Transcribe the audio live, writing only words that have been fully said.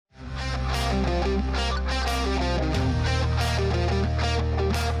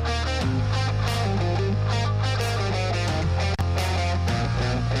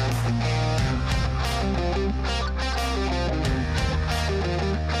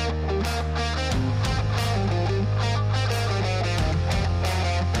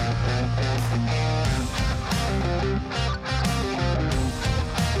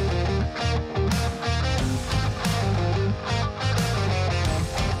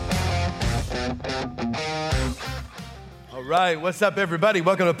right, what's up, everybody?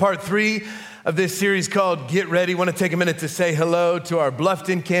 Welcome to part 3 of this series called Get Ready. I want to take a minute to say hello to our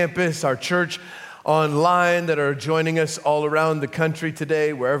Bluffton campus, our church online that are joining us all around the country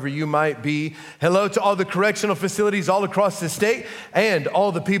today, wherever you might be. Hello to all the correctional facilities all across the state and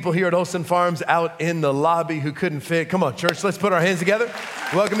all the people here at Olson Farms out in the lobby who couldn't fit. Come on, church, let's put our hands together.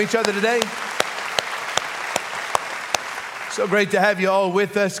 Welcome each other today. So great to have you all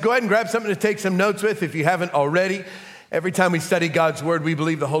with us. Go ahead and grab something to take some notes with if you haven't already. Every time we study God's word, we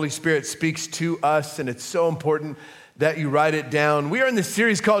believe the Holy Spirit speaks to us, and it's so important that you write it down. We are in this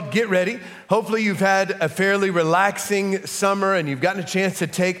series called Get Ready. Hopefully you've had a fairly relaxing summer and you've gotten a chance to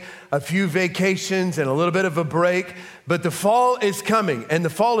take a few vacations and a little bit of a break. But the fall is coming, and the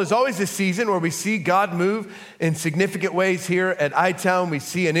fall is always a season where we see God move in significant ways here at iTown. We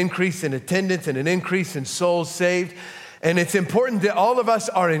see an increase in attendance and an increase in souls saved. And it's important that all of us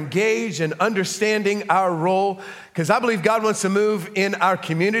are engaged and understanding our role, because I believe God wants to move in our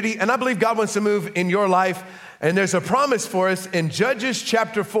community, and I believe God wants to move in your life. And there's a promise for us in Judges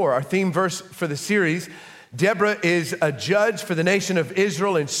chapter 4, our theme verse for the series. Deborah is a judge for the nation of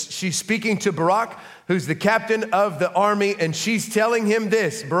Israel, and she's speaking to Barak, who's the captain of the army, and she's telling him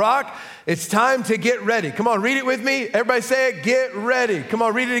this: Barak, it's time to get ready. Come on, read it with me. Everybody say it, get ready. Come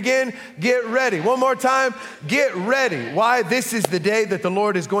on, read it again, get ready. One more time, get ready. Why? This is the day that the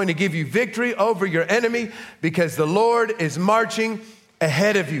Lord is going to give you victory over your enemy, because the Lord is marching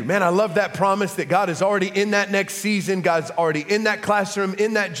ahead of you. Man, I love that promise that God is already in that next season. God's already in that classroom,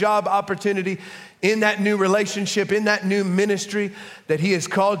 in that job opportunity, in that new relationship, in that new ministry that he has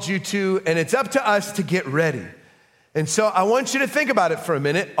called you to. And it's up to us to get ready. And so I want you to think about it for a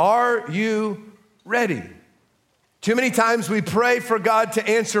minute. Are you ready? Too many times we pray for God to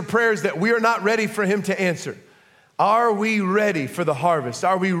answer prayers that we are not ready for him to answer. Are we ready for the harvest?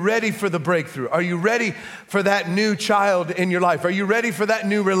 Are we ready for the breakthrough? Are you ready for that new child in your life? Are you ready for that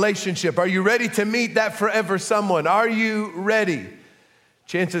new relationship? Are you ready to meet that forever someone? Are you ready?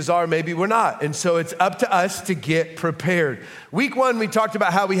 Chances are maybe we're not. And so it's up to us to get prepared. Week 1, we talked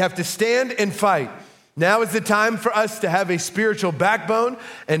about how we have to stand and fight. Now is the time for us to have a spiritual backbone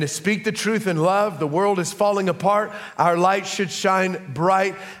and to speak the truth in love. The world is falling apart. Our light should shine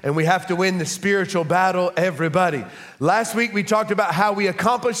bright, and we have to win the spiritual battle, everybody. Last week, we talked about how we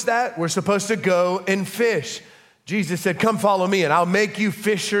accomplish that. We're supposed to go and fish. Jesus said, come follow me, and I'll make you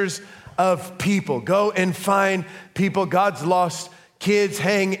fishers of people. Go and find people. God's lost kids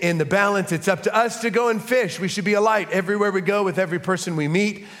hang in the balance. It's up to us to go and fish. We should be a light everywhere we go with every person we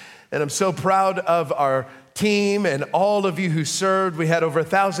meet. And I'm so proud of our team and all of you who served. We had over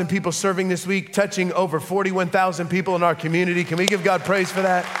 1,000 people serving this week, touching over 41,000 people in our community. Can we give God praise for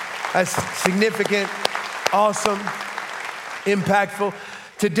that? That's significant, awesome, impactful.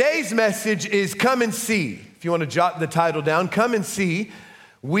 Today's message is Come and See. If you want to jot the title down, Come and See.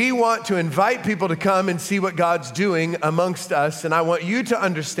 We want to invite people to come and see what God's doing amongst us. And I want you to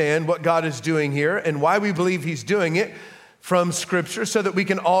understand what God is doing here and why we believe he's doing it from Scripture, so that we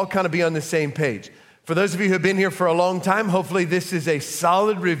can all kind of be on the same page. For those of you who have been here for a long time, hopefully this is a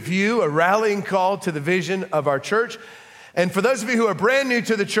solid review, a rallying call to the vision of our church. And for those of you who are brand new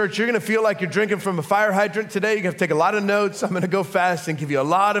to the church, you're gonna feel like you're drinking from a fire hydrant today. You're gonna take a lot of notes. I'm gonna go fast and give you a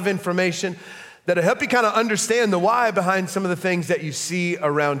lot of information that'll help you kind of understand the why behind some of the things that you see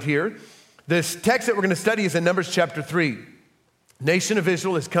around here. This text that we're gonna study is in Numbers chapter 3. Nation of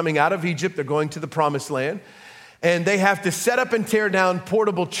Israel is coming out of Egypt. They're going to the promised land. And they have to set up and tear down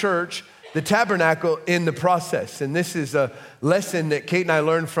portable church, the tabernacle, in the process. And this is a lesson that Kate and I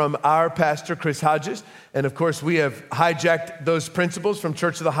learned from our pastor, Chris Hodges. And of course, we have hijacked those principles from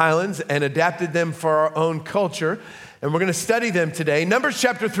Church of the Highlands and adapted them for our own culture. And we're gonna study them today. Numbers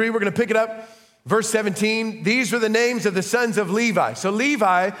chapter 3, we're gonna pick it up, verse 17. These were the names of the sons of Levi. So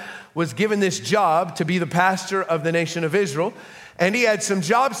Levi was given this job to be the pastor of the nation of Israel. And he had some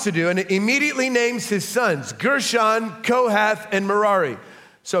jobs to do, and it immediately names his sons, Gershon, Kohath, and Merari.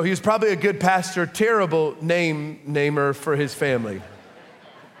 So he was probably a good pastor, terrible namer for his family.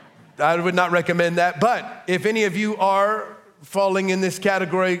 I would not recommend that, but if any of you are falling in this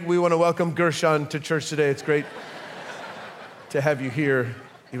category, we want to welcome Gershon to church today. It's great to have you here,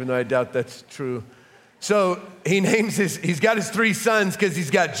 even though I doubt that's true. So he's got his 3 sons because he's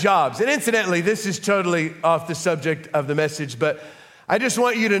got jobs. And incidentally, this is totally off the subject of the message, but I just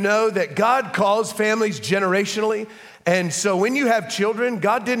want you to know that God calls families generationally. And so when you have children,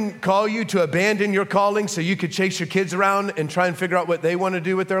 God didn't call you to abandon your calling so you could chase your kids around and try and figure out what they want to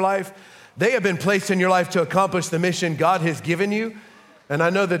do with their life. They have been placed in your life to accomplish the mission God has given you. And I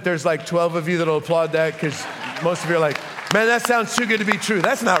know that there's like 12 of you that'll applaud that, because most of you are like, man, that sounds too good to be true.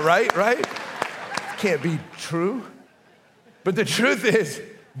 That's not right? Can't be true. But the truth is,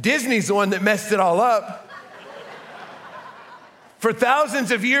 Disney's the one that messed it all up. For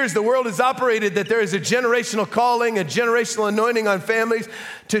thousands of years, the world has operated that there is a generational calling, a generational anointing on families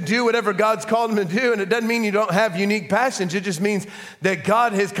to do whatever God's called them to do. And it doesn't mean you don't have unique passions. It just means that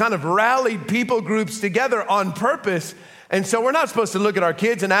God has kind of rallied people groups together on purpose. And so we're not supposed to look at our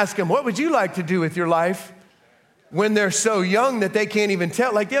kids and ask them, what would you like to do with your life? When they're so young that they can't even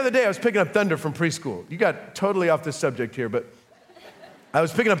tell. Like the other day, I was picking up Thunder from preschool. You got totally off the subject here, but I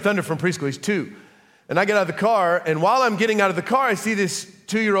was picking up Thunder from preschool. He's 2. And I get out of the car, and while I'm getting out of the car, I see this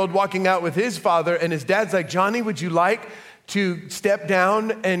 2-year-old walking out with his father, and his dad's like, Johnny, would you like to step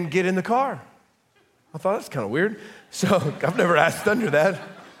down and get in the car? I thought, that's kind of weird. So I've never asked Thunder that.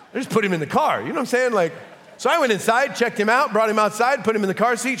 I just put him in the car, you know what I'm saying? Like, so I went inside, checked him out, brought him outside, put him in the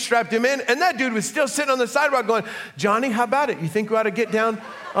car seat, strapped him in, and that dude was still sitting on the sidewalk going, Johnny, how about it? You think we ought to get down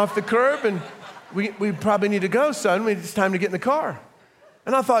off the curb? And we probably need to go, son. It's time to get in the car.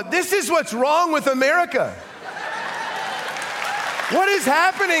 And I thought, this is what's wrong with America. What is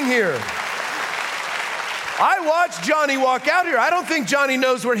happening here? I watched Johnny walk out here. I don't think Johnny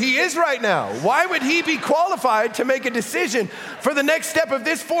knows where he is right now. Why would he be qualified to make a decision for the next step of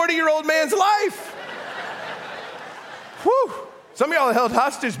this 40-year-old man's life? Whew. Some of y'all are held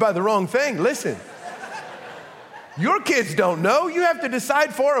hostage by the wrong thing. Listen, your kids don't know. You have to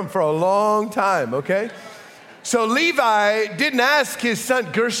decide for them for a long time, okay? So Levi didn't ask his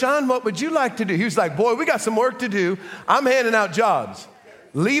son, Gershon, what would you like to do? He was like, boy, we got some work to do. I'm handing out jobs.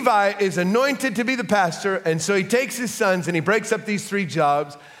 Levi is anointed to be the pastor, and so he takes his sons and he breaks up these 3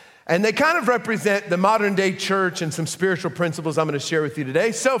 jobs, and they kind of represent the modern day church and some spiritual principles I'm going to share with you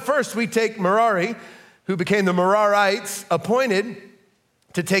today. So first we take Merari, who became the Merarites, appointed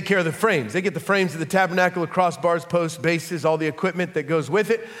to take care of the frames. They get the frames of the tabernacle, the crossbars, posts, bases, all the equipment that goes with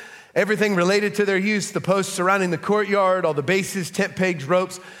it. Everything related to their use, the posts surrounding the courtyard, all the bases, tent pegs,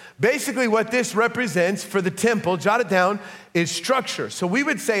 ropes. Basically what this represents for the temple, jot it down, is structure. So we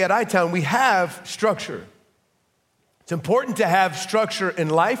would say at iTown, we have structure. It's important to have structure in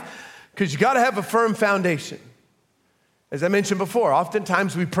life because you got to have a firm foundation. As I mentioned before,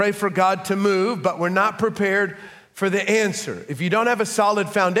 oftentimes we pray for God to move, but we're not prepared for the answer. If you don't have a solid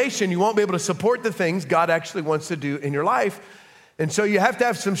foundation, you won't be able to support the things God actually wants to do in your life. And so you have to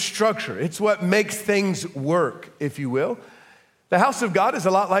have some structure. It's what makes things work, if you will. The house of God is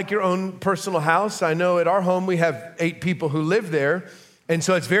a lot like your own personal house. I know at our home we have 8 people who live there. And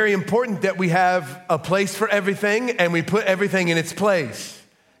so it's very important that we have a place for everything and we put everything in its place.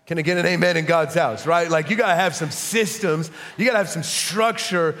 Can I get an amen in God's house, right? Like you gotta have some systems, you gotta have some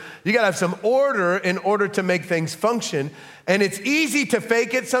structure, you gotta have some order in order to make things function. And it's easy to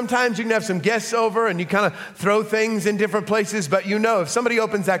fake it. Sometimes you can have some guests over and you kind of throw things in different places, but you know if somebody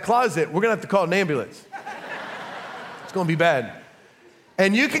opens that closet, we're gonna have to call an ambulance. It's gonna be bad.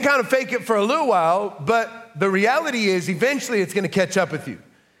 And you can kind of fake it for a little while, but the reality is eventually it's gonna catch up with you.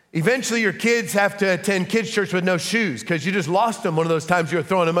 Eventually your kids have to attend kids' church with no shoes because you just lost them one of those times you were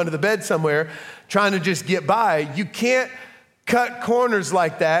throwing them under the bed somewhere trying to just get by. You can't cut corners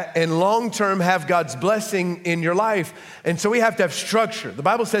like that and long-term have God's blessing in your life. And so we have to have structure. The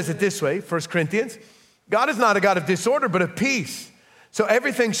Bible says it this way, 1 Corinthians, God is not a God of disorder, but of peace. So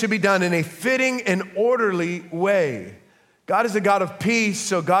everything should be done in a fitting and orderly way. God is a God of peace,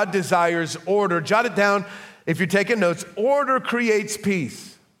 so God desires order. Jot it down if you're taking notes. Order creates peace.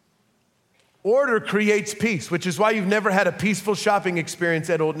 Order creates peace, which is why you've never had a peaceful shopping experience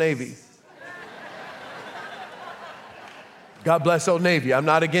at Old Navy. God bless Old Navy. I'm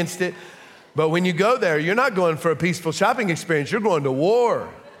not against it. But when you go there, you're not going for a peaceful shopping experience. You're going to war.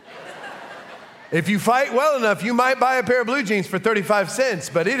 If you fight well enough, you might buy a pair of blue jeans for 35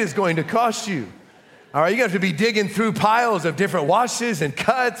 cents, but it is going to cost you. All right, you're going to have to be digging through piles of different washes and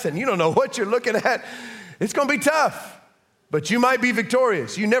cuts, and you don't know what you're looking at. It's going to be tough. But you might be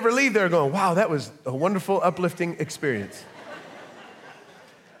victorious. You never leave there going, wow, that was a wonderful, uplifting experience.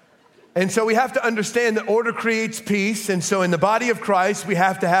 And so we have to understand that order creates peace. And so in the body of Christ, we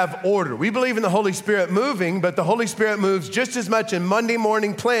have to have order. We believe in the Holy Spirit moving, but the Holy Spirit moves just as much in Monday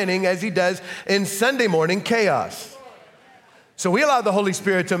morning planning as he does in Sunday morning chaos. So we allow the Holy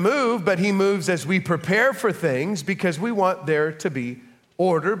Spirit to move, but he moves as we prepare for things because we want there to be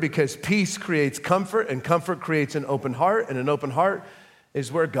order, because peace creates comfort, and comfort creates an open heart, and an open heart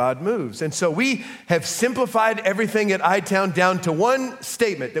is where God moves. And so we have simplified everything at iTown down to one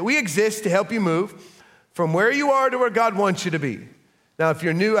statement, that we exist to help you move from where you are to where God wants you to be. Now, if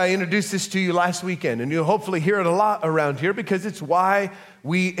you're new, I introduced this to you last weekend, and you'll hopefully hear it a lot around here because it's why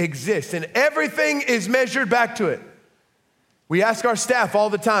we exist. And everything is measured back to it. We ask our staff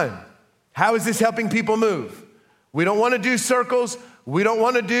all the time, how is this helping people move? We don't want to do circles. We don't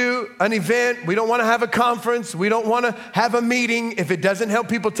want to do an event. We don't want to have a conference. We don't want to have a meeting if it doesn't help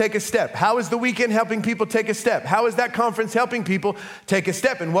people take a step. How is the weekend helping people take a step? How is that conference helping people take a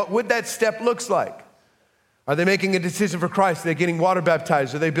step? And what would that step look like? Are they making a decision for Christ? Are they getting water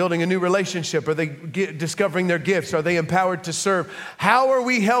baptized? Are they building a new relationship? Are they discovering their gifts? Are they empowered to serve? How are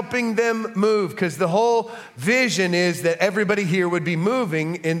we helping them move? Because the whole vision is that everybody here would be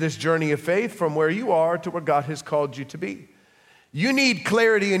moving in this journey of faith from where you are to where God has called you to be. You need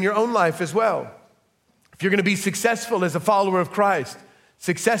clarity in your own life as well. If you're going to be successful as a follower of Christ,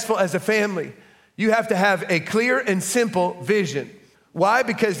 successful as a family, you have to have a clear and simple vision. Why?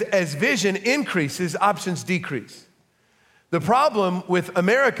 Because as vision increases, options decrease. The problem with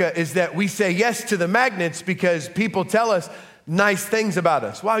America is that we say yes to the magnets because people tell us nice things about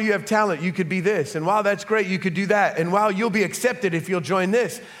us. Wow, you have talent, you could be this. And wow, that's great, you could do that. And wow, you'll be accepted if you'll join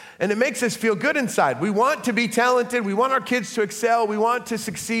this. And it makes us feel good inside. We want to be talented. We want our kids to excel. We want to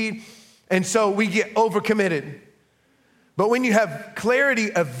succeed. And so we get overcommitted. But when you have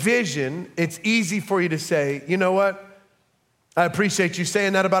clarity of vision, it's easy for you to say, you know what? I appreciate you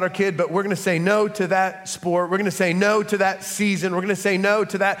saying that about our kid, but we're going to say no to that sport. We're going to say no to that season. We're going to say no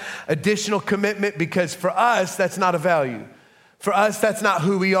to that additional commitment because for us, that's not a value. For us, that's not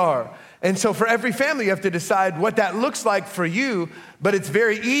who we are. And so for every family, you have to decide what that looks like for you, but it's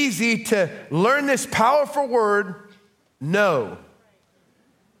very easy to learn this powerful word, no.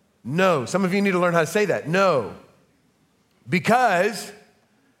 No. Some of you need to learn how to say that, no. Because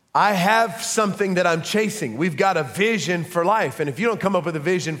I have something that I'm chasing. We've got a vision for life. And if you don't come up with a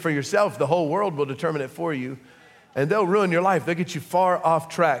vision for yourself, the whole world will determine it for you. And they'll ruin your life. They'll get you far off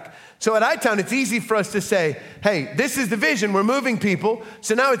track. So at iTown, it's easy for us to say, hey, this is the vision. We're moving people.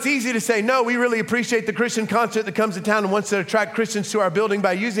 So now it's easy to say, no, we really appreciate the Christian concert that comes to town and wants to attract Christians to our building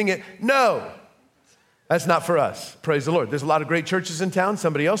by using it. No, that's not for us. Praise the Lord. There's a lot of great churches in town.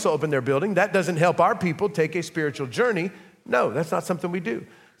 Somebody else will open their building. That doesn't help our people take a spiritual journey. No, that's not something we do.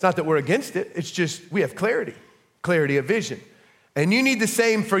 It's not that we're against it. It's just we have clarity of vision. And you need the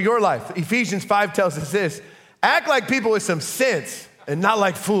same for your life. Ephesians 5 tells us this, act like people with some sense and not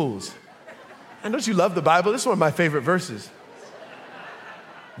like fools. And don't you love the Bible? This is one of my favorite verses.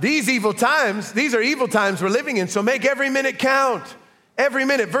 These are evil times we're living in, so make every minute count. Every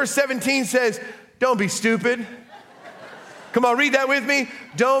minute. Verse 17 says, don't be stupid. Come on, read that with me.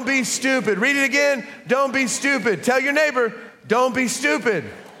 Don't be stupid. Read it again. Don't be stupid. Tell your neighbor, don't be stupid.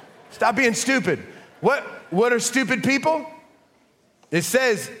 Stop being stupid. What are stupid people? It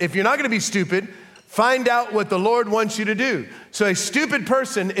says, if you're not going to be stupid, find out what the Lord wants you to do. So a stupid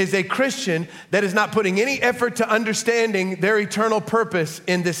person is a Christian that is not putting any effort to understanding their eternal purpose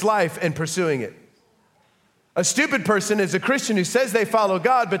in this life and pursuing it. A stupid person is a Christian who says they follow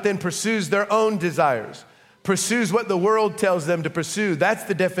God, but then pursues their own desires, pursues what the world tells them to pursue. That's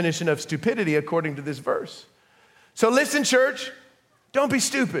the definition of stupidity according to this verse. So listen, church, don't be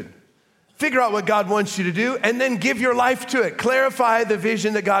stupid. Figure out what God wants you to do and then give your life to it. Clarify the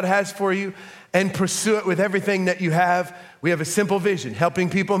vision that God has for you and pursue it with everything that you have. We have a simple vision, helping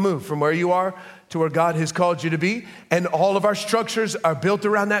people move from where you are to where God has called you to be. And all of our structures are built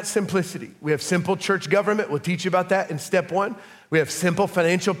around that simplicity. We have simple church government. We'll teach you about that in step 1. We have simple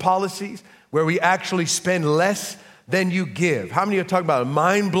financial policies where we actually spend less than you give. How many of you talk about a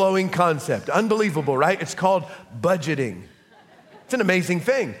mind-blowing concept? Unbelievable, right? It's called budgeting. It's an amazing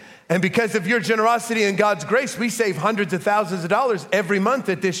thing. And because of your generosity and God's grace, we save hundreds of thousands of dollars every month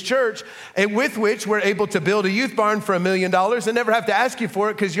at this church, and with which we're able to build a youth barn for $1 million and never have to ask you for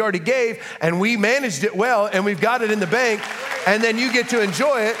it because you already gave, and we managed it well, and we've got it in the bank, and then you get to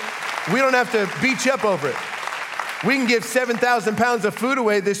enjoy it. We don't have to beat you up over it. We can give 7,000 pounds of food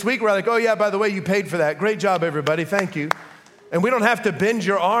away this week. We're like, oh yeah, by the way, you paid for that. Great job, everybody. Thank you. And we don't have to bend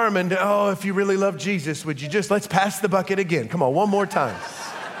your arm and, oh, if you really love Jesus, would you just, let's pass the bucket again. Come on, one more time.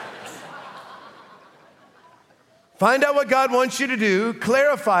 Find out what God wants you to do,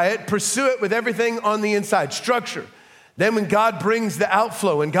 clarify it, pursue it with everything on the inside, structure. Then when God brings the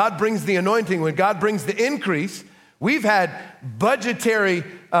outflow, when God brings the anointing, when God brings the increase, we've had budgetary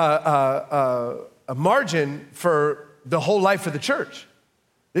margin for the whole life of the church.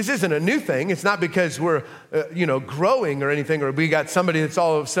 This isn't a new thing. It's not because we're growing or anything, or we got somebody that's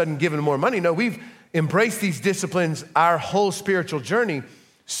all of a sudden giving more money. No, we've embraced these disciplines our whole spiritual journey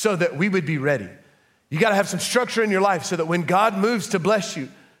so that we would be ready. You got to have some structure in your life so that when God moves to bless you,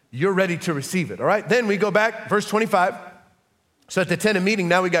 you're ready to receive it, all right? Then we go back, verse 25. So at the tent of meeting,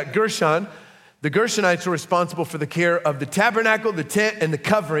 now we got Gershon. The Gershonites were responsible for the care of the tabernacle, the tent, and the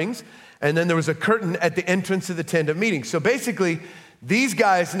coverings. And then there was a curtain at the entrance of the tent of meeting. So basically, These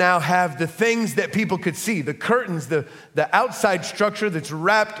guys now have the things that people could see, the curtains, the outside structure that's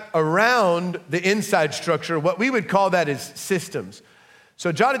wrapped around the inside structure. What we would call that is systems.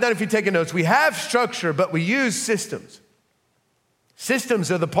 So jot it down if you're taking notes. We have structure, but we use systems.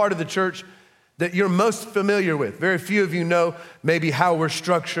 Systems are the part of the church that you're most familiar with. Very few of you know maybe how we're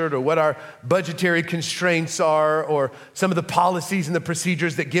structured or what our budgetary constraints are or some of the policies and the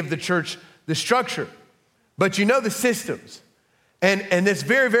procedures that give the church the structure. But you know the systems. And it's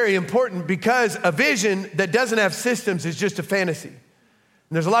very, very important because a vision that doesn't have systems is just a fantasy. And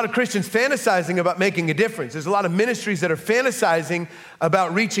there's a lot of Christians fantasizing about making a difference. There's a lot of ministries that are fantasizing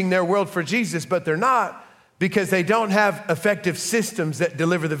about reaching their world for Jesus, but they're not because they don't have effective systems that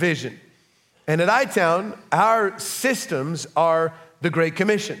deliver the vision. And at iTown, our systems are the Great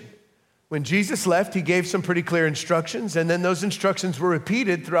Commission. When Jesus left, he gave some pretty clear instructions, and then those instructions were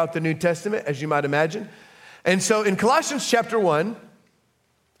repeated throughout the New Testament, as you might imagine. And so in Colossians chapter 1,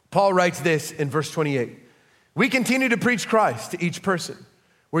 Paul writes this in verse 28. We continue to preach Christ to each person.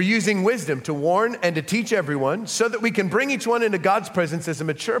 We're using wisdom to warn and to teach everyone so that we can bring each one into God's presence as a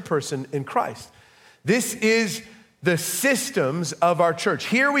mature person in Christ. This is the systems of our church.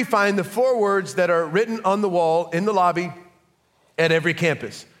 Here we find the 4 words that are written on the wall in the lobby at every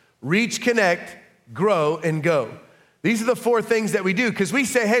campus. Reach, connect, grow, and go. These are the 4 things that we do because we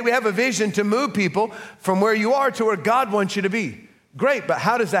say, hey, we have a vision to move people from where you are to where God wants you to be. Great, but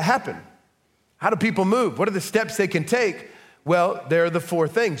how does that happen? How do people move? What are the steps they can take? Well, there are the 4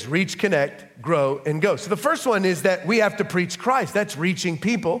 things: reach, connect, grow, and go. So the first one is that we have to preach Christ. That's reaching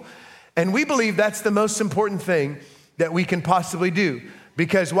people. And we believe that's the most important thing that we can possibly do.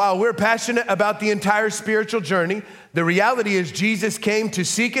 Because while we're passionate about the entire spiritual journey, the reality is Jesus came to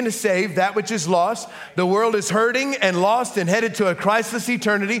seek and to save that which is lost. The world is hurting and lost and headed to a Christless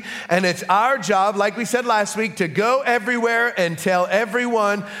eternity. And it's our job, like we said last week, to go everywhere and tell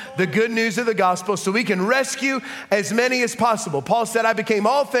everyone the good news of the gospel so we can rescue as many as possible. Paul said, I became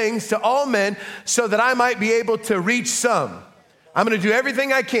all things to all men so that I might be able to reach some. I'm going to do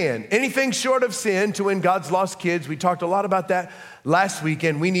everything I can, anything short of sin, to win God's lost kids. We talked a lot about that last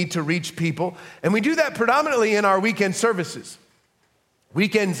weekend. We need to reach people. And we do that predominantly in our weekend services.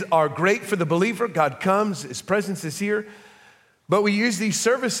 Weekends are great for the believer. God comes, his presence is here. But we use these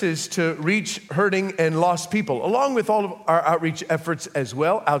services to reach hurting and lost people, along with all of our outreach efforts as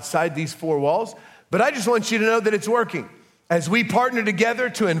well outside these 4 walls. But I just want you to know that it's working. As we partner together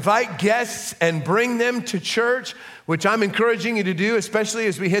to invite guests and bring them to church, which I'm encouraging you to do, especially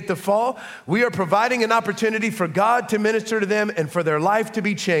as we hit the fall, we are providing an opportunity for God to minister to them and for their life to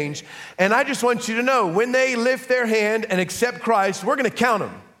be changed. And I just want you to know, when they lift their hand and accept Christ, we're going to count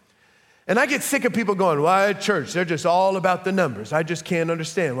them. And I get sick of people going, why church? They're just all about the numbers. I just can't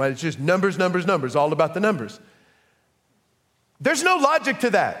understand why it's just numbers, numbers, numbers, all about the numbers. There's no logic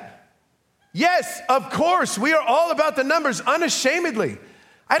to that. Yes, of course, we are all about the numbers unashamedly.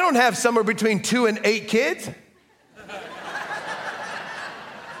 I don't have somewhere between 2 and 8 kids.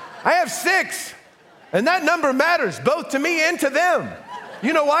 I have 6, and that number matters both to me and to them.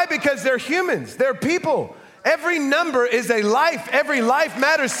 You know why? Because they're humans, they're people. Every number is a life. Every life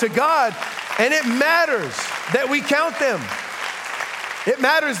matters to God, and it matters that we count them. It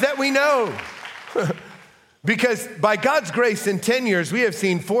matters that we know. Because by God's grace, in 10 years, we have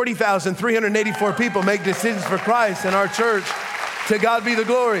seen 40,384 people make decisions for Christ in our church. To God be the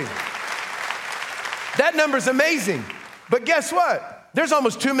glory. That number's amazing. But guess what? There's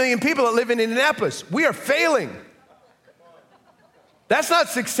almost 2 million people that live in Indianapolis. We are failing. That's not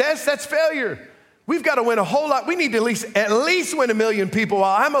success, that's failure. We've got to win a whole lot. We need to at least win 1 million people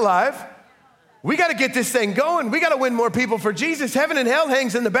while I'm alive. We got to get this thing going. We got to win more people for Jesus. Heaven and hell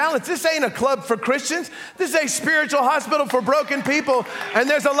hangs in the balance. This ain't a club for Christians. This is a spiritual hospital for broken people. And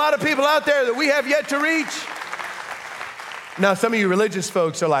there's a lot of people out there that we have yet to reach. Now, some of you religious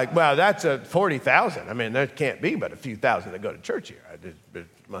folks are like, well, that's 40,000. I mean, there can't be but a few thousand that go to church here. It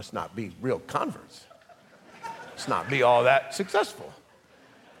must not be real converts. It's not be all that successful.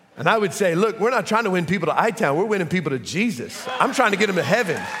 And I would say, look, we're not trying to win people to iTown. We're winning people to Jesus. I'm trying to get them to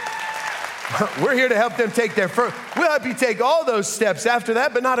heaven. We're here to help them take their first. We'll help you take all those steps after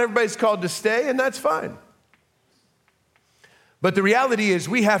that, but not everybody's called to stay, and that's fine. But the reality is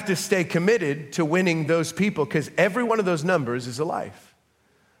we have to stay committed to winning those people because every one of those numbers is a life.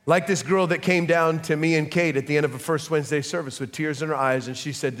 Like this girl that came down to me and Kate at the end of a First Wednesday service with tears in her eyes, and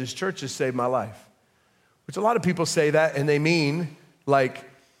she said, this church has saved my life. Which a lot of people say that, and they mean like,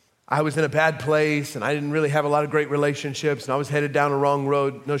 I was in a bad place and I didn't really have a lot of great relationships and I was headed down a wrong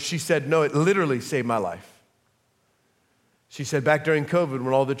road. No, she said, no, it literally saved my life. She said, back during COVID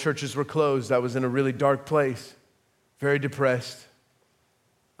when all the churches were closed, I was in a really dark place, very depressed,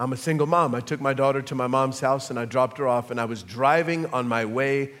 I'm a single mom. I took my daughter to my mom's house and I dropped her off, and I was driving on my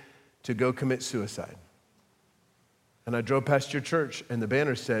way to go commit suicide. And I drove past your church and the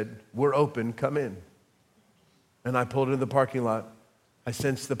banner said, "We're open, come in." And I pulled into the parking lot. I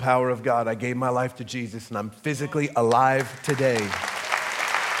sensed the power of God. I gave my life to Jesus, and I'm physically alive today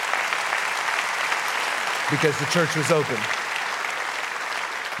because the church was open.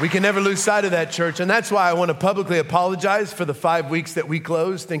 We can never lose sight of that, church, and that's why I want to publicly apologize for the 5 weeks that we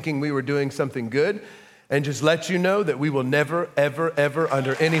closed thinking we were doing something good, and just let you know that we will never, ever, ever,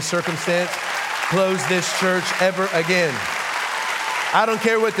 under any circumstance, close this church ever again. I don't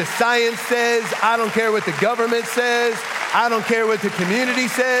care what the science says. I don't care what the government says. I don't care what the community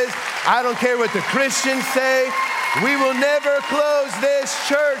says. I don't care what the Christians say. We will never close this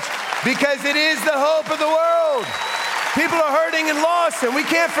church because it is the hope of the world. People are hurting and lost, and we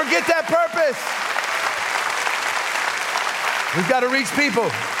can't forget that purpose. We've got to reach people.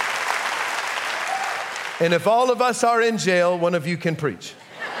 And if all of us are in jail, one of you can preach.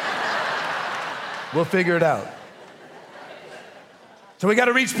 We'll figure it out. So we got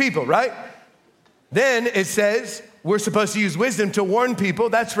to reach people, right? Then it says we're supposed to use wisdom to warn people.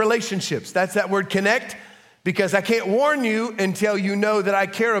 That's relationships. That's that word connect, because I can't warn you until you know that I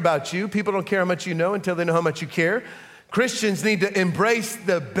care about you. People don't care how much you know until they know how much you care. Christians need to embrace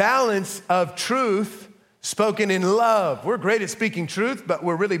the balance of truth spoken in love. We're great at speaking truth, but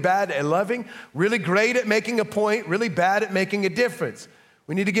we're really bad at loving, really great at making a point, really bad at making a difference.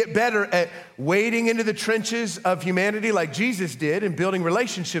 We need to get better at wading into the trenches of humanity like Jesus did and building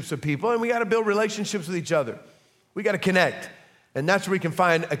relationships with people, and we got to build relationships with each other. We got to connect, and that's where we can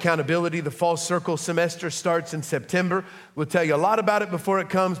find accountability. The Fall Circle semester starts in September. We'll tell you a lot about it before it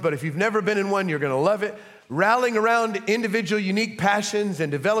comes, but if you've never been in one, you're going to love it. Rallying around individual unique passions and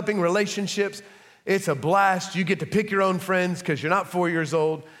developing relationships, it's a blast. You get to pick your own friends because you're not 4 years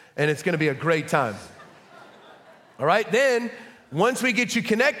old, and it's going to be a great time. All right, then once we get you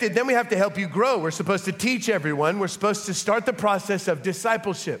connected, then we have to help you grow. We're supposed to teach everyone. We're supposed to start the process of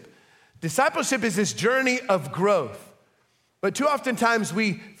discipleship. Discipleship is this journey of growth. But too often times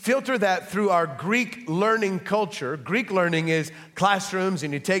we filter that through our Greek learning culture. Greek learning is classrooms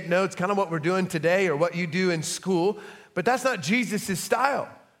and you take notes, kind of what we're doing today or what you do in school. But that's not Jesus' style.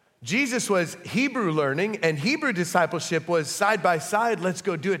 Jesus was Hebrew learning, and Hebrew discipleship was side by side. Let's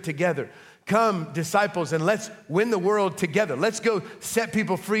go do it together. Come, disciples, and let's win the world together. Let's go set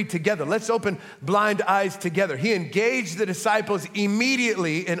people free together. Let's open blind eyes together. He engaged the disciples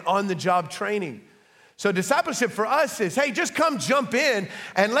immediately in on-the-job training. So discipleship for us is, hey, just come jump in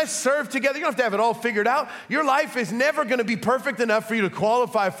and let's serve together. You don't have to have it all figured out. Your life is never going to be perfect enough for you to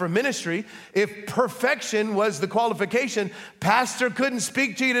qualify for ministry. If perfection was the qualification, pastor couldn't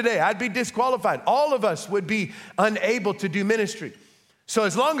speak to you today. I'd be disqualified. All of us would be unable to do ministry. So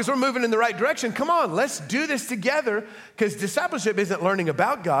as long as we're moving in the right direction, come on, let's do this together, because discipleship isn't learning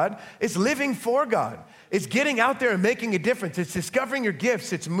about God. It's living for God. It's getting out there and making a difference. It's discovering your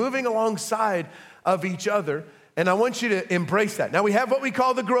gifts. It's moving alongside of each other, and I want you to embrace that. Now, we have what we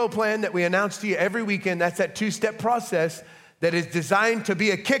call the Grow Plan that we announce to you every weekend. That's that two-step process that is designed to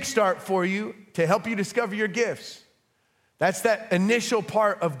be a kickstart for you to help you discover your gifts. That's that initial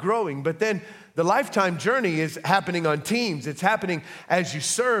part of growing, but then the lifetime journey is happening on teams. It's happening as you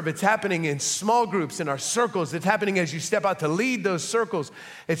serve. It's happening in small groups, in our circles. It's happening as you step out to lead those circles.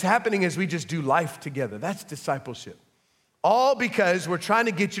 It's happening as we just do life together. That's discipleship. All because we're trying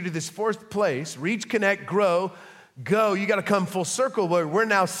to get you to this fourth place, reach, connect, grow, go. You got to come full circle where we're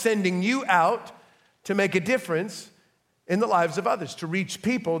now sending you out to make a difference in the lives of others, to reach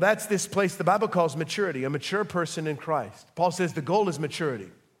people. That's this place the Bible calls maturity, a mature person in Christ. Paul says the goal is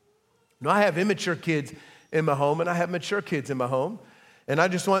maturity. Now, I have immature kids in my home, and I have mature kids in my home. And I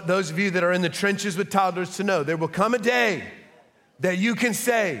just want those of you that are in the trenches with toddlers to know there will come a day that you can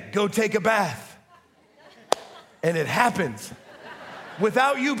say, go take a bath. And it happens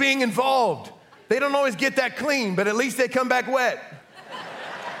without you being involved. They don't always get that clean, but at least they come back wet.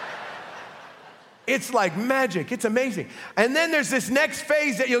 It's like magic. It's amazing. And then there's this next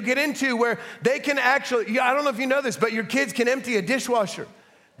phase that you'll get into where they can actually, I don't know if you know this, but your kids can empty a dishwasher.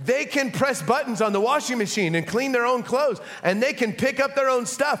 They can press buttons on the washing machine and clean their own clothes, and they can pick up their own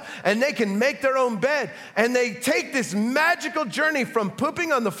stuff, and they can make their own bed. And they take this magical journey from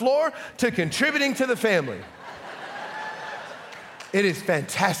pooping on the floor to contributing to the family. It is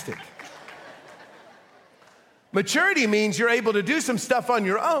fantastic. Maturity means you're able to do some stuff on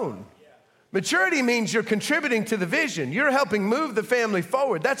your own. Maturity means you're contributing to the vision. You're helping move the family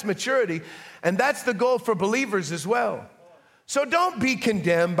forward. That's maturity, and that's the goal for believers as well. So don't be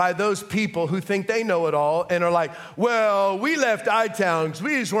condemned by those people who think they know it all and are like, well, we left I-Town because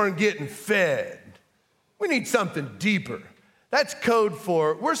we just weren't getting fed. We need something deeper. That's code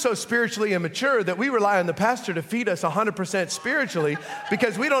for we're so spiritually immature that we rely on the pastor to feed us 100% spiritually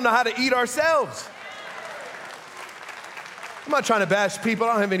because we don't know how to eat ourselves. I'm not trying to bash people.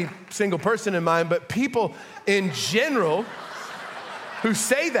 I don't have any single person in mind, but people in general who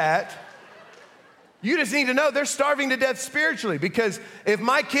say that, you just need to know they're starving to death spiritually, because if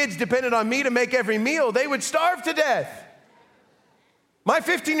my kids depended on me to make every meal, they would starve to death. My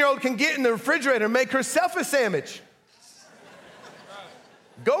 15-year-old can get in the refrigerator and make herself a sandwich.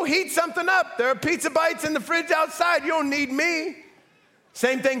 Go heat something up. There are pizza bites in the fridge outside. You don't need me.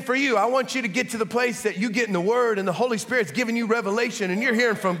 Same thing for you. I want you to get to the place that you get in the Word and the Holy Spirit's giving you revelation and you're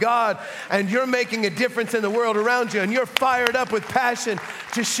hearing from God and you're making a difference in the world around you and you're fired up with passion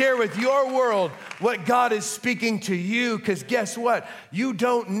to share with your world what God is speaking to you, because guess what? You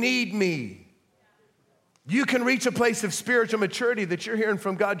don't need me. You can reach a place of spiritual maturity that you're hearing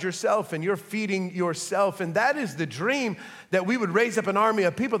from God yourself and you're feeding yourself. And that is the dream, that we would raise up an army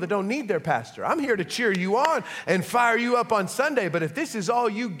of people that don't need their pastor. I'm here to cheer you on and fire you up on Sunday. But if this is all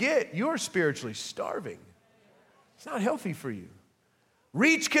you get, you're spiritually starving. It's not healthy for you.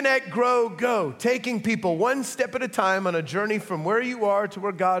 Reach, connect, grow, go. Taking people one step at a time on a journey from where you are to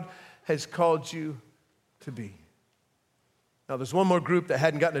where God has called you to be. Now, there's one more group that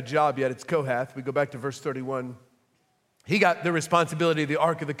hadn't gotten a job yet. It's Kohath. We go back to verse 31. He got the responsibility of the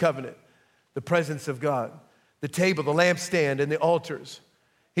Ark of the Covenant, the presence of God, the table, the lampstand, and the altars.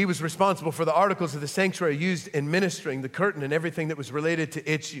 He was responsible for the articles of the sanctuary used in ministering, the curtain, and everything that was related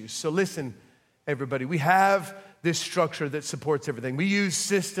to its use. So listen, everybody, we have this structure that supports everything. We use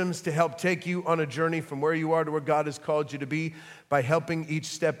systems to help take you on a journey from where you are to where God has called you to be by helping each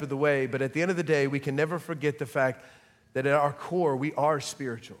step of the way. But at the end of the day, we can never forget the fact that at our core, we are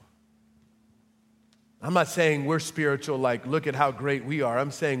spiritual. I'm not saying we're spiritual like, look at how great we are.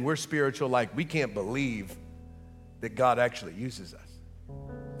 I'm saying we're spiritual like we can't believe that God actually uses us.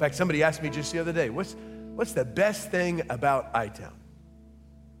 In fact, somebody asked me just the other day, what's the best thing about I-Town?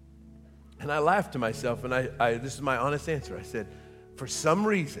 And I laughed to myself, and this is my honest answer. I said, for some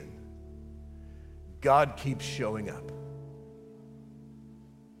reason, God keeps showing up.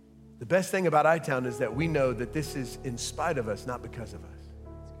 The best thing about I-Town is that we know that this is in spite of us, not because of us.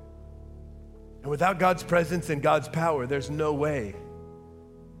 And without God's presence and God's power, there's no way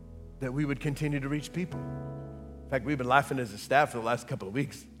that we would continue to reach people. In fact, we've been laughing as a staff for the last couple of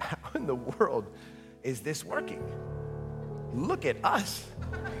weeks. How in the world is this working? Look at us.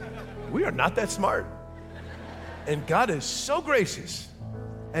 We are not that smart. And God is so gracious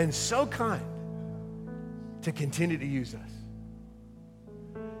and so kind to continue to use us.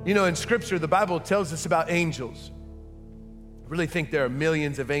 You know, in Scripture, the Bible tells us about angels. I really think there are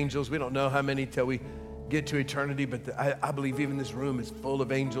millions of angels. We don't know how many till we get to eternity, but I believe even this room is full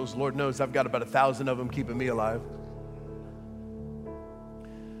of angels. Lord knows I've got about 1,000 of them keeping me alive.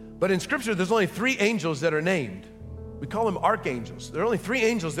 But in Scripture, there's only 3 angels that are named. We call them archangels. There are only 3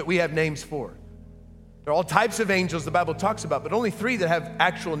 angels that we have names for. There are all types of angels the Bible talks about, but only 3 that have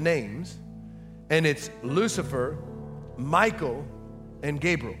actual names. And it's Lucifer, Michael, and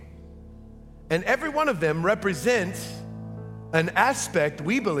Gabriel. And every one of them represents an aspect,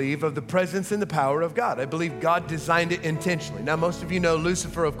 we believe, of the presence and the power of God. I believe God designed it intentionally. Now, most of you know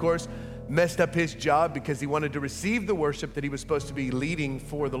Lucifer, of course, messed up his job because he wanted to receive the worship that he was supposed to be leading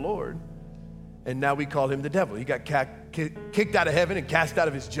for the Lord. And now we call him the devil. He got kicked out of heaven and cast out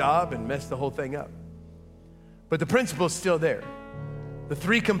of his job and messed the whole thing up. But the principle's still there. The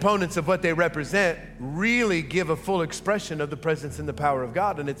 3 components of what they represent really give a full expression of the presence and the power of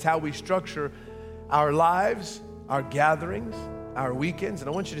God, and it's how we structure our lives, our gatherings, our weekends, and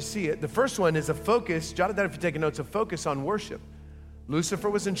I want you to see it. The first one is a focus, jot it down if you're taking notes, a focus on worship. Lucifer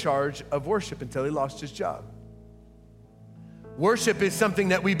was in charge of worship until he lost his job. Worship is something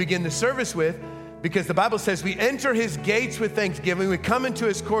that we begin the service with, because the Bible says we enter his gates with thanksgiving, we come into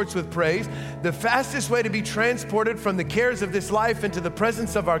his courts with praise. The fastest way to be transported from the cares of this life into the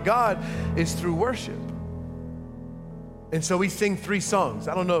presence of our God is through worship. And so we sing 3 songs.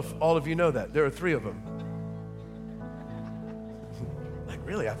 I don't know if all of you know that. There are 3 of them. Like,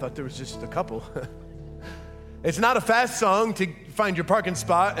 really? I thought there was just a couple. It's not a fast song to find your parking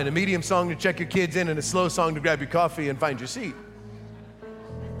spot, and a medium song to check your kids in, and a slow song to grab your coffee and find your seat.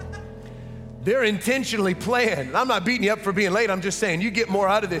 They're intentionally planned. I'm not beating you up for being late. I'm just saying you get more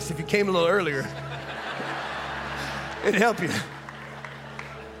out of this if you came a little earlier. It'd help you.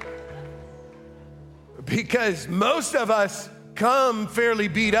 Because most of us come fairly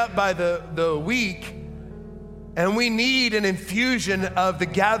beat up by the week, And we need an infusion of the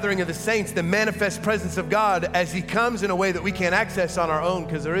gathering of the saints, the manifest presence of God as he comes in a way that we can't access on our own,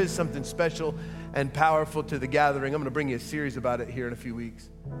 because there is something special and powerful to the gathering. I'm going to bring you a series about it here in a few weeks.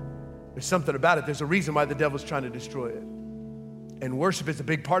 There's something about it. There's a reason why the devil's trying to destroy it. And worship is a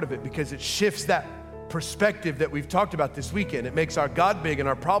big part of it because it shifts that perspective that we've talked about this weekend. It makes our God big and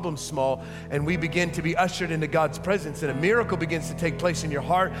our problems small, and we begin to be ushered into God's presence, and a miracle begins to take place in your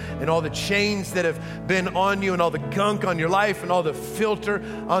heart, and all the chains that have been on you and all the gunk on your life and all the filter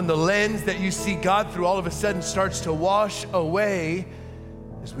on the lens that you see God through all of a sudden starts to wash away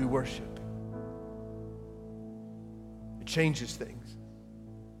as we worship. It changes things.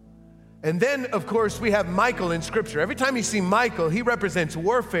 And then, of course, we have Michael in Scripture. Every time you see Michael, he represents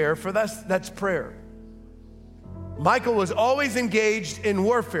warfare. For us, that's prayer. Michael was always engaged in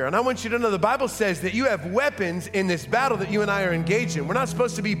warfare. And I want you to know the Bible says that you have weapons in this battle that you and I are engaged in. We're not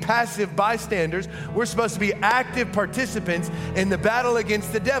supposed to be passive bystanders. We're supposed to be active participants in the battle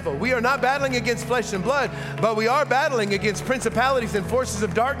against the devil. We are not battling against flesh and blood, but we are battling against principalities and forces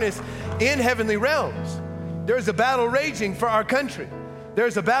of darkness in heavenly realms. There's a battle raging for our country.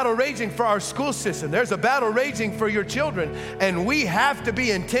 There's a battle raging for our school system. There's a battle raging for your children. And we have to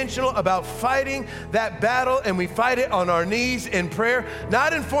be intentional about fighting that battle, and we fight it on our knees in prayer,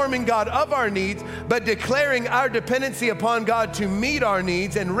 not informing God of our needs, but declaring our dependency upon God to meet our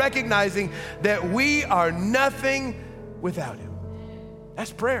needs and recognizing that we are nothing without Him.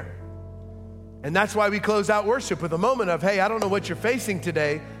 That's prayer. And that's why we close out worship with a moment of, hey, I don't know what you're facing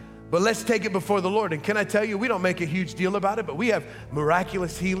today, but let's take it before the Lord. And can I tell you, we don't make a huge deal about it, but we have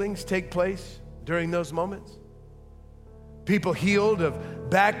miraculous healings take place during those moments. People healed of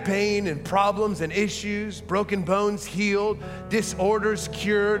back pain and problems and issues, broken bones healed, disorders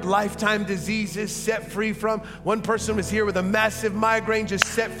cured, lifetime diseases set free from. One person was here with a massive migraine, just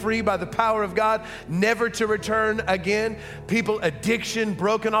set free by the power of God, never to return again. People, addiction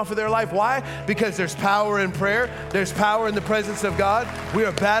broken off of their life. Why? Because there's power in prayer. There's power in the presence of God. We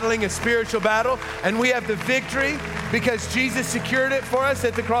are battling a spiritual battle, and we have the victory because Jesus secured it for us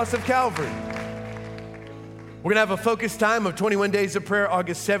at the cross of Calvary. We're going to have a focused time of 21 days of prayer,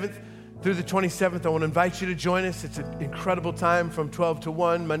 August 7th through the 27th. I want to invite you to join us. It's an incredible time from 12 to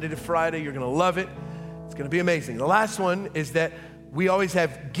 1, Monday to Friday. You're going to love it. It's going to be amazing. The last one is that we always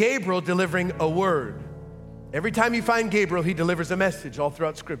have Gabriel delivering a word. Every time you find Gabriel, he delivers a message all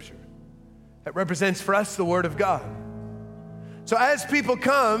throughout Scripture. That represents for us the Word of God. So as people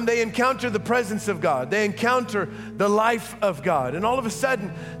come, they encounter the presence of God. They encounter the life of God. And all of a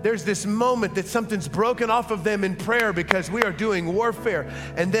sudden, there's this moment that something's broken off of them in prayer because we are doing warfare.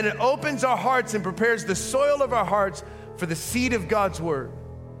 And then it opens our hearts and prepares the soil of our hearts for the seed of God's Word.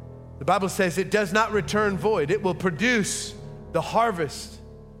 The Bible says it does not return void. It will produce the harvest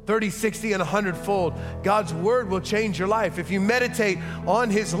 30, 60, and 100-fold. God's Word will change your life. If you meditate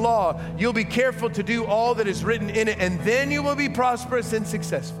on His law, you'll be careful to do all that is written in it, and then you will be prosperous and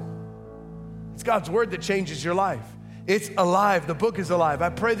successful. It's God's Word that changes your life. It's alive. The book is alive. I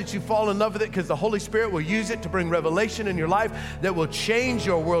pray that you fall in love with it because the Holy Spirit will use it to bring revelation in your life that will change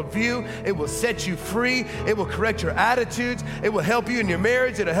your worldview. It will set you free. It will correct your attitudes. It will help you in your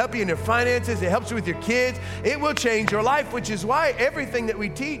marriage. It'll help you in your finances. It helps you with your kids. It will change your life, which is why everything that we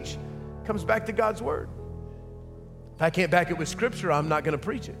teach comes back to God's Word. If I can't back it with Scripture, I'm not going to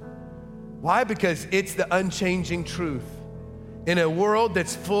preach it. Why? Because it's the unchanging truth. In a world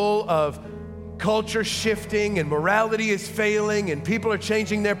that's full of culture shifting and morality is failing and people are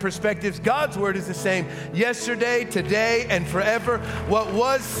changing their perspectives, God's Word is the same yesterday, today, and forever. What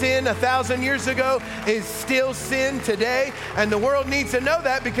was sin 1,000 years ago is still sin today, and the world needs to know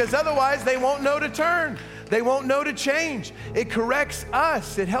that because otherwise they won't know to turn. They won't know to change. It corrects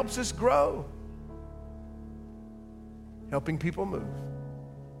us. It helps us grow. Helping people move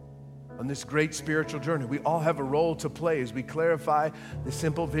on this great spiritual journey. We all have a role to play as we clarify the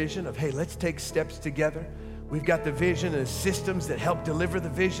simple vision of, hey, let's take steps together. We've got the vision and the systems that help deliver the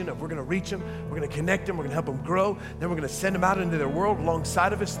vision of we're going to reach them, we're going to connect them, we're going to help them grow, then we're going to send them out into their world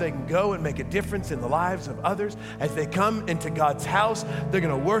alongside of us so they can go and make a difference in the lives of others. As they come into God's house, they're going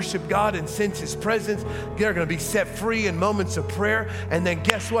to worship God and sense His presence. They're going to be set free in moments of prayer. And then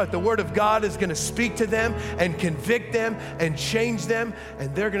guess what? The Word of God is going to speak to them and convict them and change them,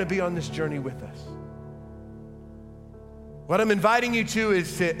 and they're going to be on this journey with us. What I'm inviting you to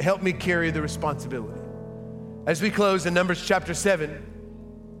is to help me carry the responsibility. As we close in Numbers chapter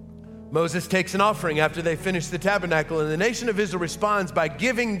 7, Moses takes an offering after they finish the tabernacle, and the nation of Israel responds by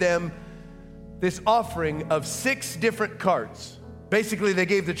giving them this offering of 6 different carts. Basically, they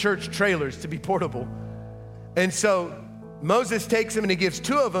gave the church trailers to be portable. And so Moses takes them and he gives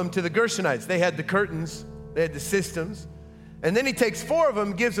 2 of them to the Gershonites. They had the curtains They had the systems. And then he takes 4 of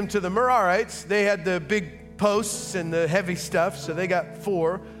them, gives them to the Merarites. They had the big posts and the heavy stuff, so they got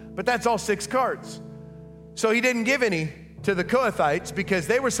 4. But that's all 6 cards. So he didn't give any to the Kohathites because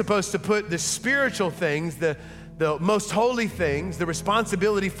they were supposed to put the spiritual things, the most holy things, the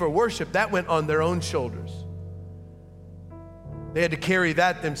responsibility for worship, that went on their own shoulders. They had to carry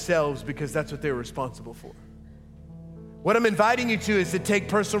that themselves because that's what they were responsible for. What I'm inviting you to is to take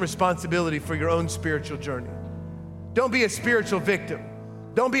personal responsibility for your own spiritual journey. Don't be a spiritual victim.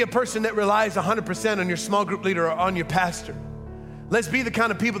 Don't be a person that relies 100% on your small group leader or on your pastor. Let's be the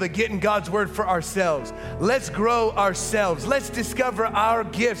kind of people that get in God's word for ourselves. Let's grow ourselves. Let's discover our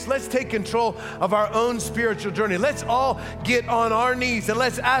gifts. Let's take control of our own spiritual journey. Let's all get on our knees and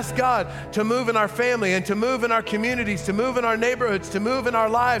let's ask God to move in our family and to move in our communities, to move in our neighborhoods, to move in our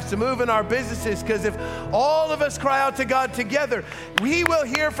lives, to move in our businesses. Because if all of us cry out to God together, He will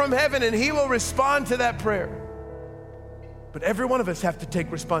hear from heaven and He will respond to that prayer. But every one of us have to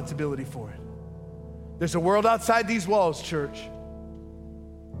take responsibility for it. There's a world outside these walls, church,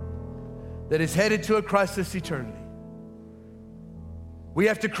 that is headed to a Christless eternity. We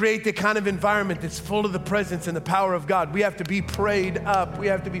have to create the kind of environment that's full of the presence and the power of God. We have to be prayed up. We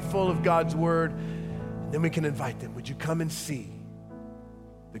have to be full of God's word. And then we can invite them. Would you come and see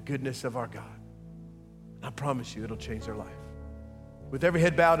the goodness of our God? I promise you, it'll change their life. With every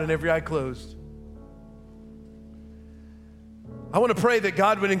head bowed and every eye closed, I want to pray that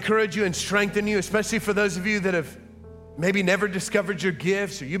God would encourage you and strengthen you, especially for those of you that have maybe never discovered your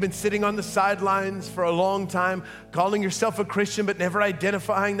gifts, or you've been sitting on the sidelines for a long time, calling yourself a Christian, but never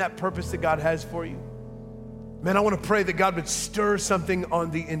identifying that purpose that God has for you. Man, I want to pray that God would stir something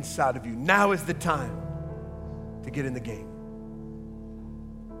on the inside of you. Now is the time to get in the game.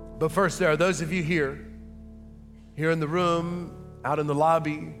 But first, there are those of you here in the room, out in the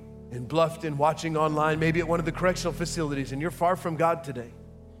lobby, in Bluffton, watching online, maybe at one of the correctional facilities, and you're far from God today.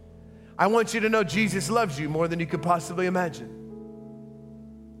 I want you to know Jesus loves you more than you could possibly imagine.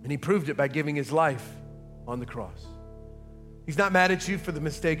 And He proved it by giving His life on the cross. He's not mad at you for the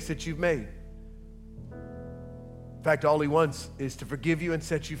mistakes that you've made. In fact, all He wants is to forgive you and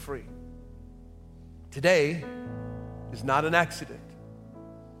set you free. Today is not an accident.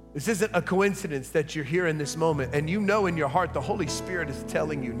 This isn't a coincidence that you're here in this moment, and you know in your heart the Holy Spirit is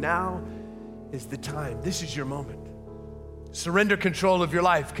telling you now is the time. This is your moment. Surrender control of your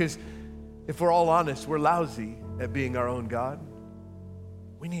life, because if we're all honest, we're lousy at being our own God.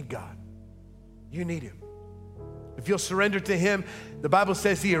 We need God. You need Him. If you'll surrender to Him, the Bible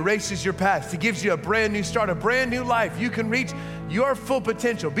says He erases your past. He gives you a brand new start, a brand new life. You can reach your full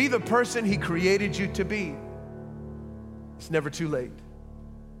potential. Be the person He created you to be. It's never too late.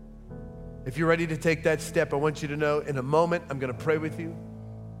 If you're ready to take that step, I want you to know in a moment, I'm going to pray with you.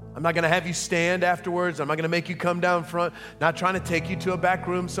 I'm not going to have you stand afterwards. I'm not going to make you come down front, not trying to take you to a back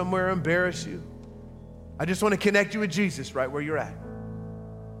room somewhere, embarrass you. I just want to connect you with Jesus right where you're at.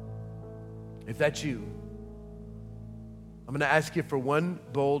 If that's you, I'm going to ask you for one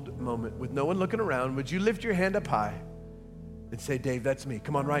bold moment with no one looking around. Would you lift your hand up high and say, Dave, that's me.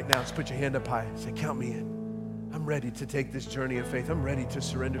 Come on right now. Just put your hand up high. Say, count me in. I'm ready to take this journey of faith. I'm ready to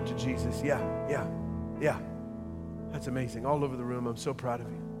surrender to Jesus. Yeah. That's amazing. All over the room, I'm so proud of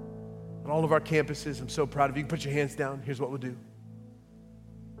you. On all of our campuses, I'm so proud of you. Put your hands down. Here's what we'll do.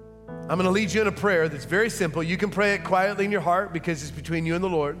 I'm going to lead you in a prayer that's very simple. You can pray it quietly in your heart because it's between you and the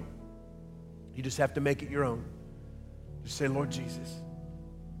Lord. You just have to make it your own. Just say, Lord Jesus,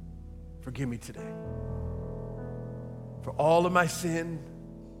 forgive me today. For all of my sin,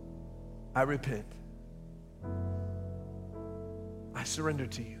 I repent. I surrender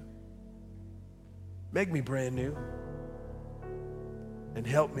to you. Make me brand new and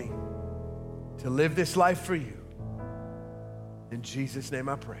help me to live this life for you. In Jesus' name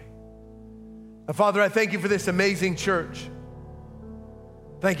I pray. Now, Father, I thank you for this amazing church.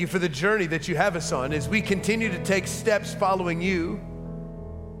 Thank you for the journey that you have us on. As we continue to take steps following you,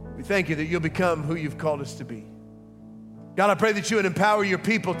 we thank you that you'll become who you've called us to be. God, I pray that you would empower your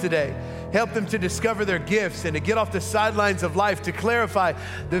people today. Help them to discover their gifts and to get off the sidelines of life, to clarify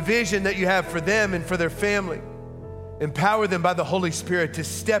the vision that you have for them and for their family. Empower them by the Holy Spirit to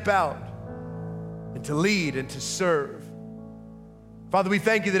step out and to lead and to serve. Father, we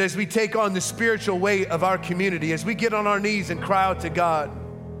thank you that as we take on the spiritual weight of our community, as we get on our knees and cry out to God,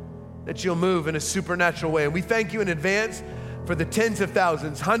 that you'll move in a supernatural way. And we thank you in advance for the tens of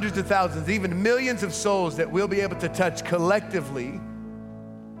thousands, hundreds of thousands, even millions of souls that we'll be able to touch collectively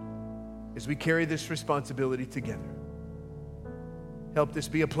as we carry this responsibility together. Help this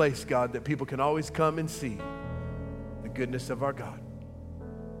be a place, God, that people can always come and see the goodness of our God.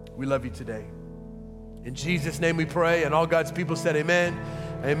 We love you today. In Jesus' name we pray, and all God's people said amen.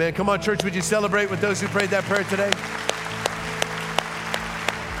 Amen. Come on, church, would you celebrate with those who prayed that prayer today?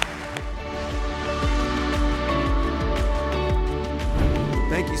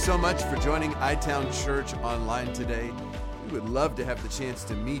 Thank you so much for joining iTown Church online today. We would love to have the chance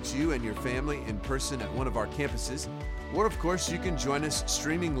to meet you and your family in person at one of our campuses. Or, of course, you can join us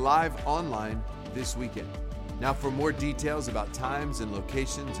streaming live online this weekend. Now, for more details about times and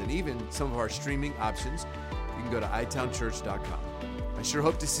locations and even some of our streaming options, you can go to itownchurch.com. I sure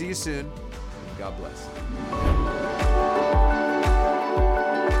hope to see you soon. God bless.